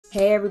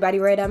Hey everybody,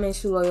 Red Diamond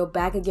Loyal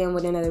back again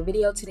with another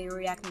video. Today we're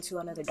reacting to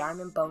another Dhar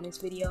Mann bonus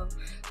video.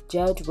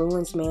 Judge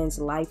ruins man's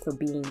life for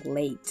being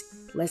late.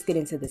 Let's get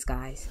into this,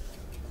 guys.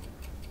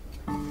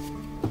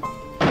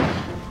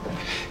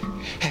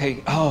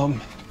 Hey,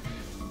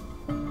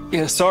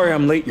 yeah, sorry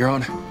I'm late, Your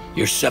Honor.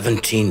 You're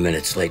 17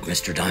 minutes late,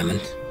 Mr.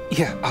 Diamond.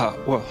 Yeah,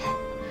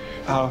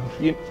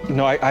 you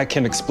know, I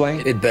can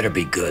explain. It better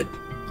be good.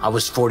 I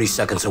was 40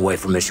 seconds away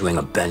from issuing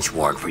a bench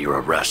warrant for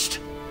your arrest.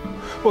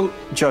 Well,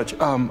 Judge,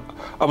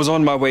 I was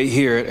on my way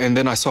here, and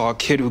then I saw a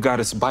kid who got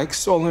his bike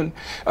stolen.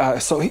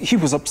 So he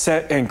was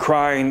upset and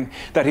crying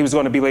that he was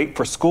going to be late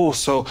for school,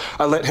 so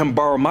I let him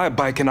borrow my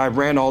bike, and I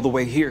ran all the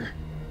way here.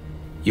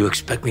 You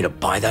expect me to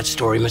buy that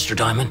story, Mr.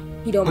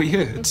 Diamond? You don't. Oh,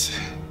 yeah,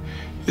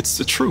 it's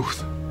the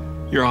truth,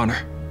 Your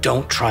Honor.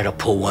 Don't try to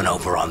pull one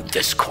over on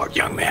this court,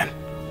 young man.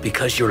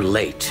 Because you're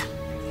late,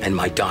 and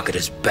my docket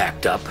is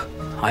backed up,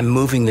 I'm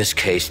moving this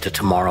case to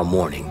tomorrow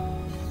morning,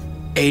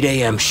 8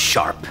 a.m.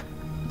 sharp.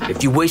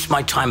 If you waste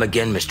my time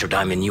again, Mr.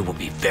 Diamond, you will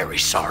be very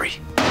sorry.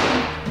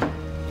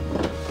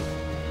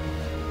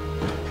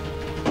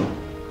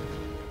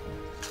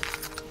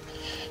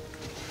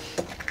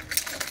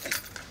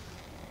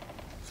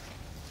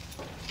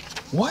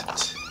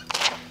 What?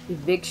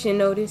 Eviction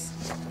notice?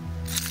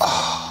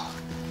 Oh,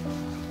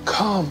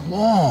 come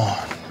on.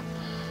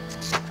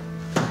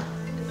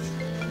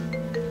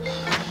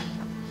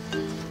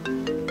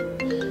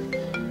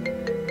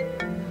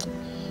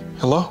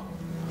 Hello?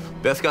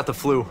 Beth got the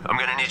flu. I'm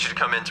gonna need you to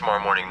come in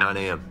tomorrow morning, 9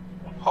 a.m.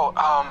 Oh,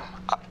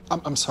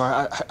 I'm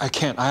sorry. I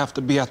can't. I have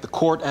to be at the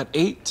court at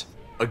 8.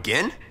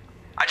 Again?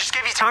 I just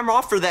gave you time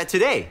off for that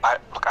today.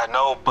 Look, I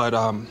know,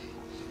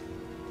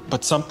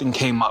 but something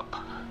came up.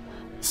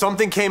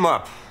 Something came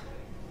up.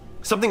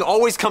 Something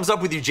always comes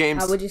up with you,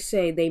 James. I would just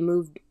say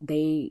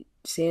they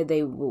said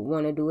they would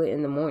want to do it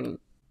in the morning.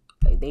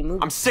 Like, they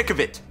moved. I'm sick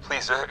of it.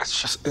 Please,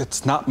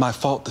 it's not my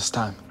fault this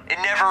time. It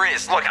never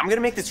is. Look, I'm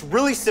gonna make this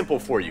really simple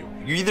for you.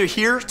 You're either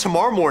here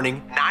tomorrow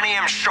morning, 9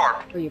 a.m.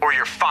 sharp, or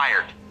you're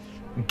fired.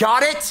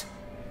 Got it?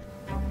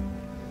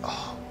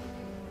 Oh.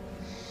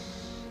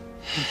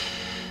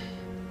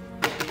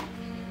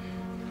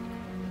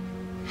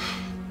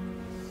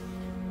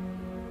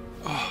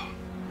 Oh.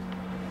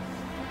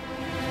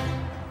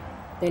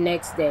 The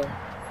next day.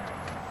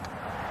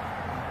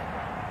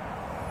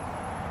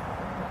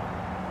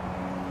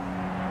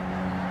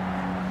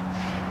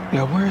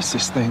 Yeah, where is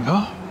this thing,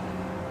 huh?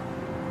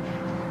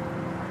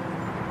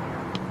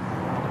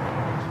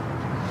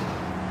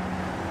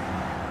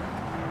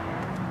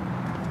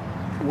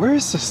 Where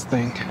is this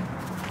thing?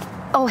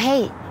 Oh,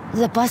 hey,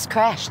 the bus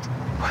crashed.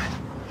 What?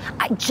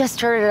 I just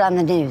heard it on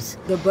the news.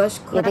 The bus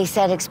crashed? Yeah, they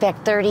said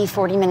expect 30,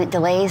 40-minute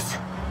delays.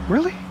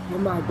 Really? Oh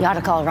my God. You ought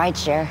to call a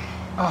rideshare.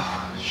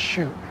 Oh,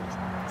 shoot.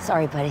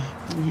 Sorry, buddy.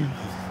 Yeah.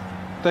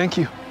 Thank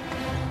you.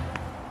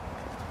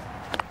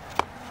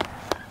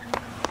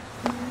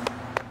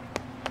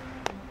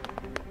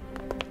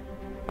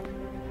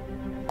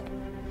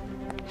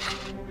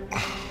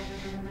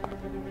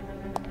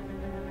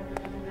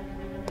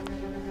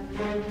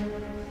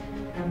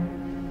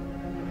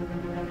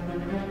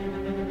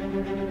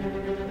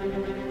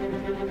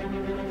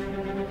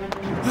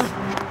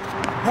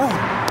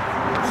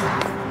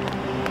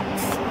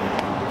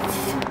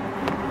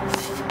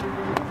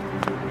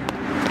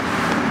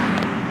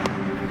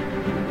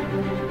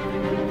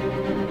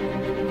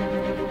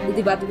 Is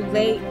he about to be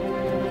late?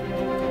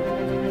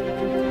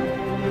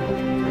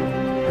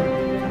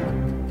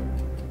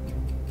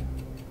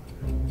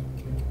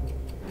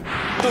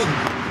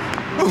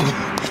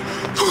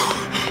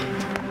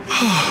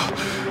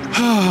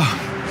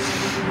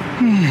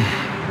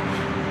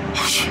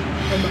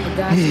 Oh my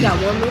gosh, you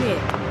got 1 minute.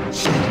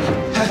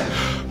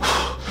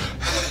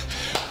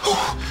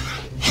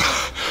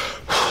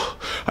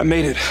 I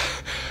made it.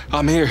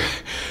 I'm here.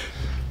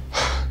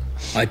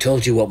 I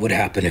told you what would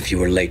happen if you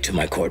were late to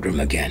my courtroom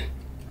again.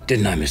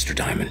 Didn't I, Mr.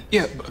 Diamond?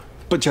 Yeah,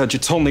 but Judge,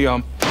 it's only,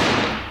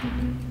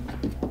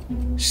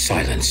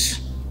 Silence.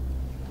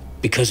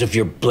 Because of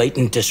your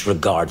blatant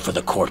disregard for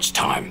the court's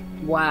time.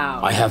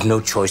 Wow. I have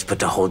no choice but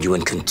to hold you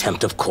in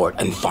contempt of court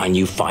and fine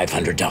you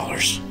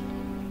 $500.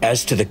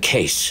 As to the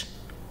case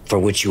for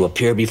which you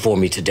appear before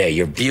me today,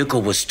 your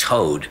vehicle was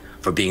towed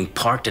for being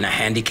parked in a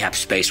handicapped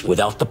space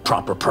without the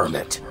proper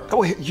permit. oh,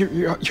 wait,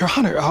 Your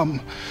Honor,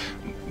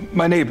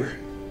 my neighbor,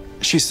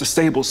 she's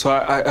disabled, so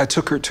I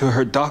took her to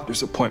her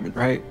doctor's appointment,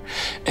 right?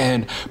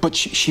 But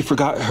she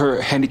forgot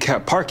her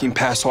handicap parking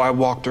pass, so I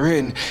walked her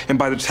in, and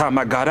by the time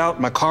I got out,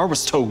 my car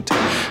was towed.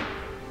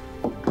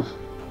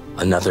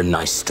 Another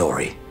nice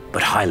story,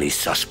 but highly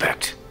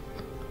suspect.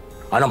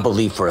 I don't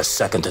believe for a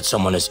second that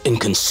someone as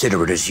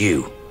inconsiderate as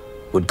you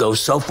would go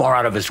so far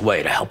out of his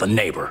way to help a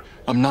neighbor.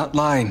 I'm not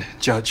lying,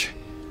 Judge.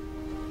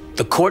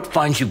 The court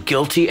finds you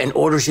guilty and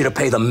orders you to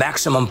pay the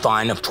maximum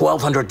fine of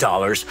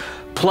 $1,200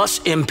 plus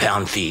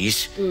impound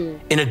fees,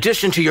 in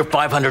addition to your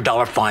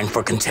 $500 fine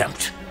for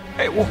contempt.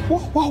 Hey,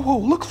 whoa,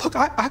 look,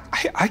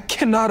 I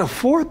cannot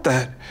afford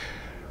that.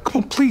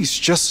 Come on, please,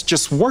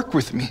 just work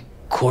with me.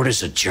 Court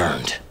is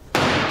adjourned.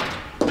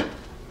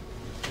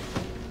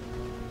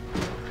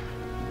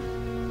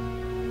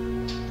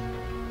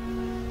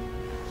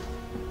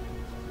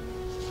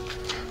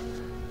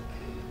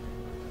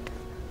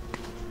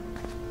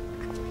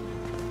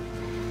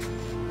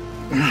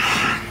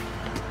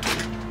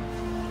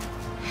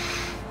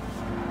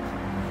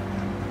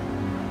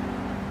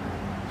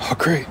 Oh,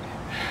 great.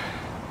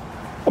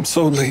 I'm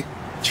so late.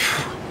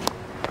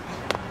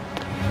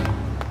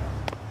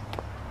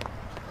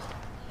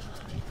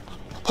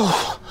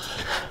 Oh,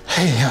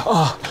 hey,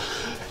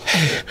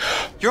 hey.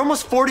 You're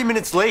almost 40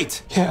 minutes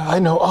late. Yeah, I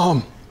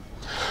know.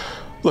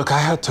 Look, I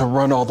had to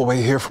run all the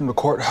way here from the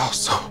courthouse,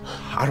 so...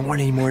 I don't want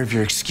any more of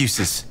your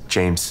excuses,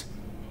 James.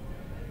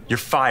 You're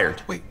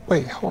fired.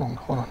 Wait, hold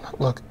on.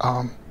 Look,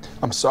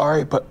 I'm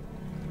sorry, but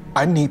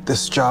I need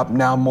this job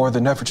now more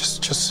than ever.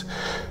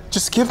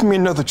 Just give me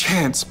another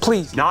chance,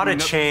 please. Not a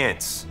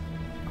chance.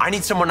 I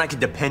need someone I can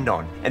depend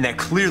on, and that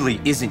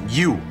clearly isn't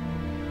you.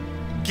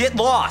 Get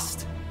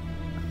lost.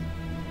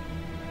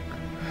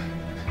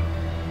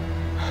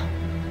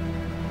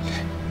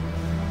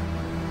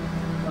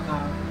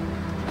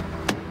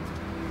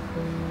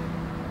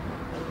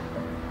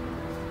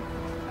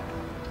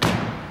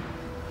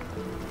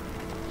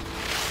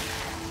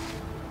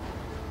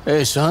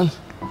 Hey, son.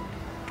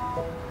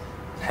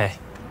 Hey.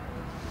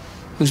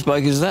 Whose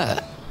bike is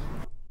that?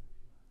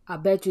 I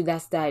bet you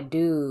that's that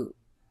dude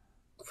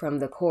from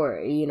the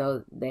court, you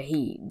know, that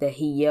he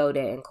yelled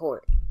at in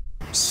court.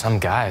 Some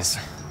guys.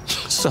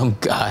 Some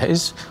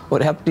guys?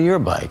 What happened to your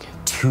bike?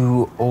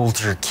 2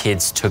 older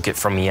kids took it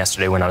from me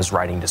yesterday when I was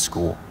riding to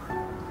school.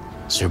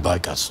 So your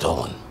bike got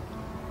stolen.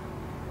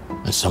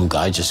 And some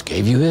guy just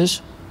gave you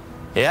his?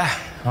 Yeah.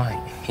 Well,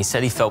 he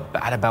said he felt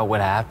bad about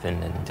what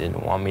happened and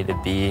didn't want me to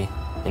be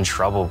in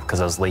trouble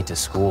because I was late to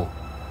school.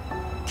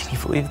 Can you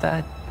believe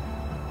that?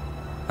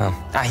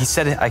 He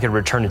said I could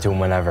return it to him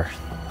whenever.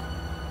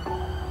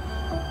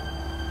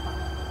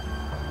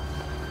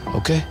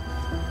 Okay.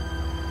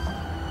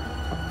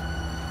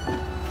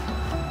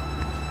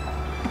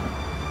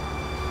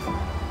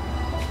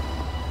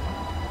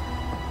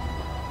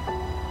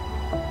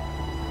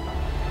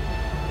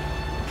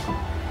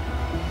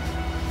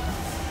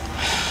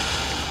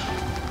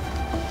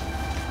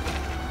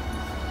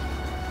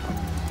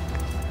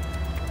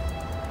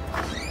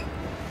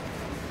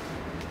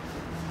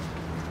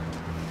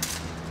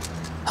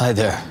 Hi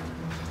there.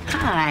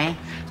 Hi.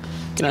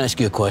 Can I ask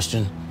you a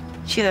question?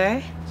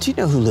 Sure. Do you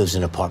know who lives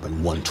in apartment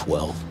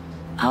 112?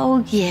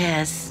 Oh,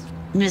 yes.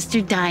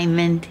 Mr.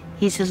 Diamond.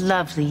 He's a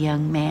lovely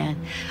young man.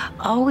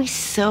 Always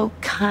so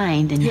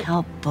kind and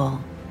helpful.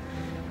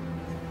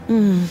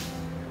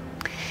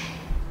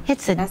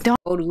 It's a That's the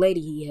old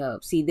lady he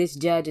helped. See, this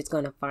judge is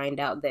going to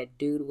find out that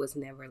dude was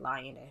never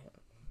lying to him.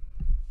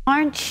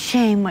 darn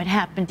shame what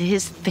happened to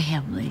his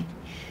family.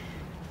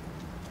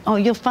 Oh,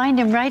 you'll find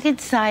him right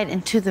inside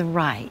and to the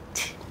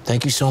right.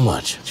 Thank you so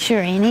much. Sure,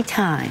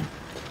 anytime.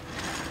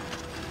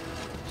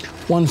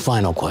 One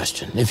final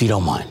question, if you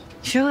don't mind.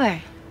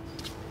 Sure.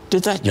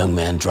 Did that young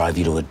man drive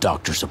you to a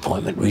doctor's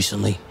appointment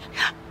recently?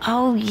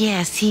 Oh,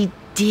 yes, he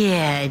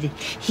did.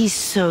 He's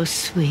so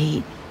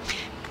sweet.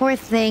 Poor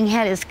thing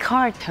had his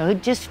car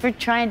towed just for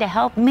trying to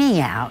help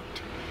me out.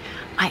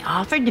 I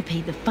offered to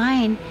pay the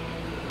fine,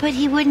 but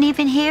he wouldn't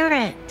even hear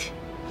it.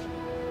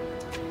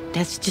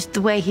 That's just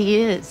the way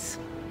he is.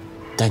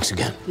 Thanks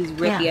again. He's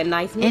really a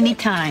nice man.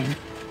 Anytime.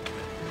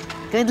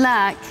 Good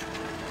luck.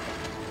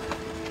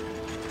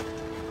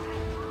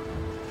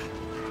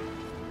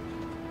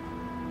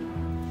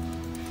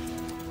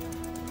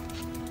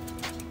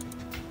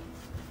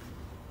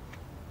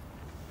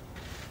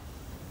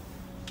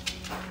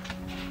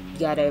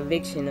 Got an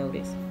eviction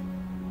notice.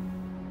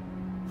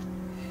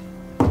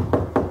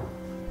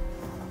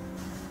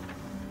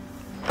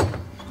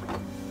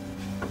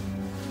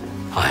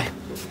 Hi.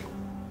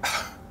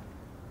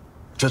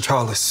 Judge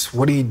Hollis,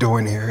 what are you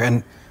doing here?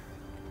 And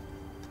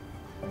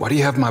why do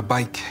you have my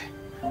bike?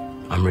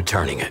 I'm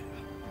returning it.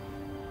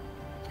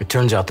 It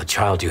turns out the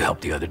child you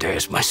helped the other day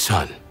is my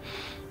son.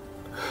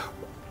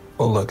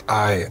 Well, look,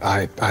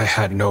 I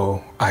had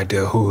no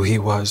idea who he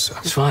was.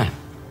 It's fine.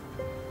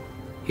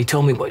 He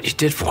told me what you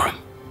did for him.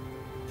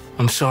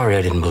 I'm sorry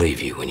I didn't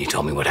believe you when you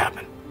told me what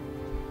happened.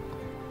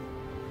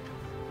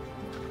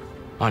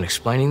 Mind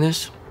explaining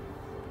this?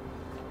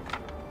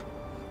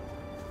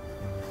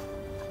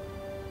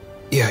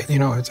 Yeah, you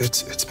know,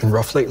 it's been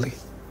rough lately.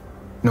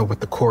 You know, with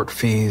the court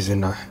fees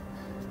and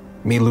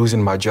me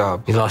losing my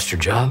job. You lost your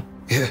job?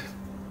 Yeah.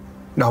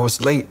 No, I was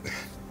late.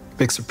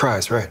 Big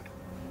surprise, right?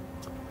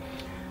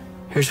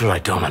 Here's what I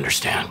don't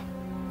understand.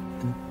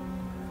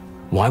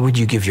 Why would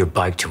you give your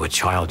bike to a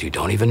child you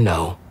don't even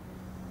know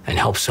and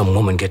help some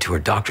woman get to her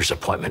doctor's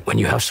appointment when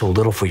you have so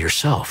little for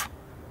yourself?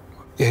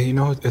 Yeah, you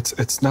know,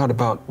 it's not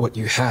about what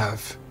you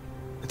have.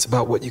 It's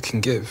about what you can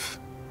give.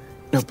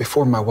 You know,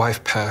 before my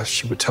wife passed,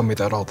 she would tell me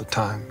that all the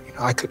time. You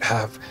know, I could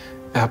have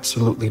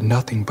absolutely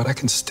nothing, but I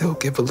can still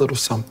give a little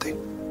something.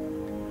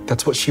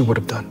 That's what she would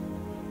have done.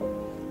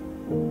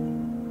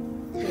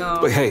 No.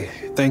 But hey,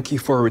 thank you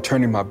for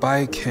returning my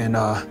bike, and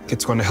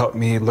it's going to help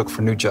me look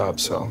for new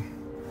jobs, so.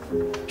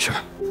 Sure.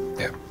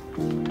 Yeah.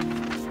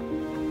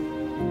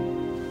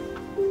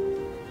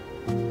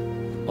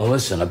 Well,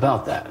 listen,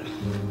 about that.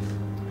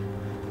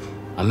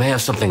 I may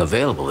have something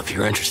available if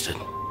you're interested.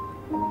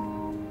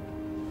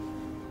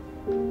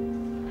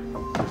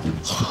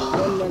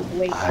 1 month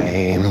wait.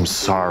 I'm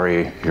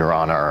sorry, Your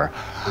Honor.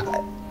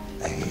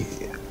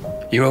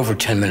 You're over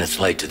 10 minutes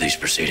late to these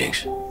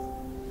proceedings.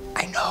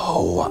 I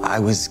know. I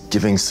was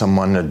giving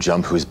someone a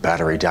jump whose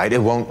battery died. It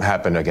won't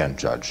happen again,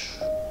 Judge.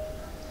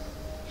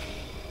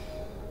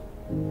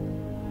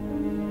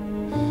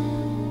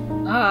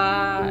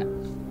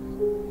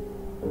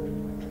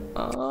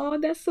 Oh,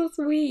 that's so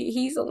sweet.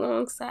 He's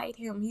alongside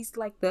him. He's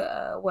like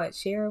the, what,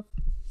 sheriff?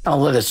 I'll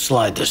let it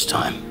slide this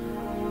time.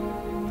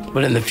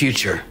 But in the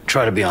future,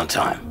 try to be on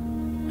time.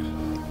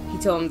 He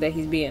told him that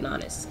he's being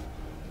honest.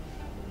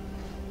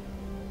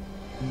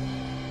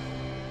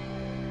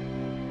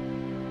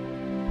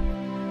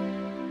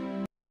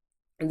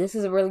 And this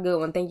is a really good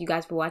one. Thank you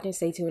guys for watching.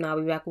 Stay tuned. I'll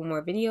be back with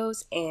more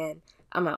videos. And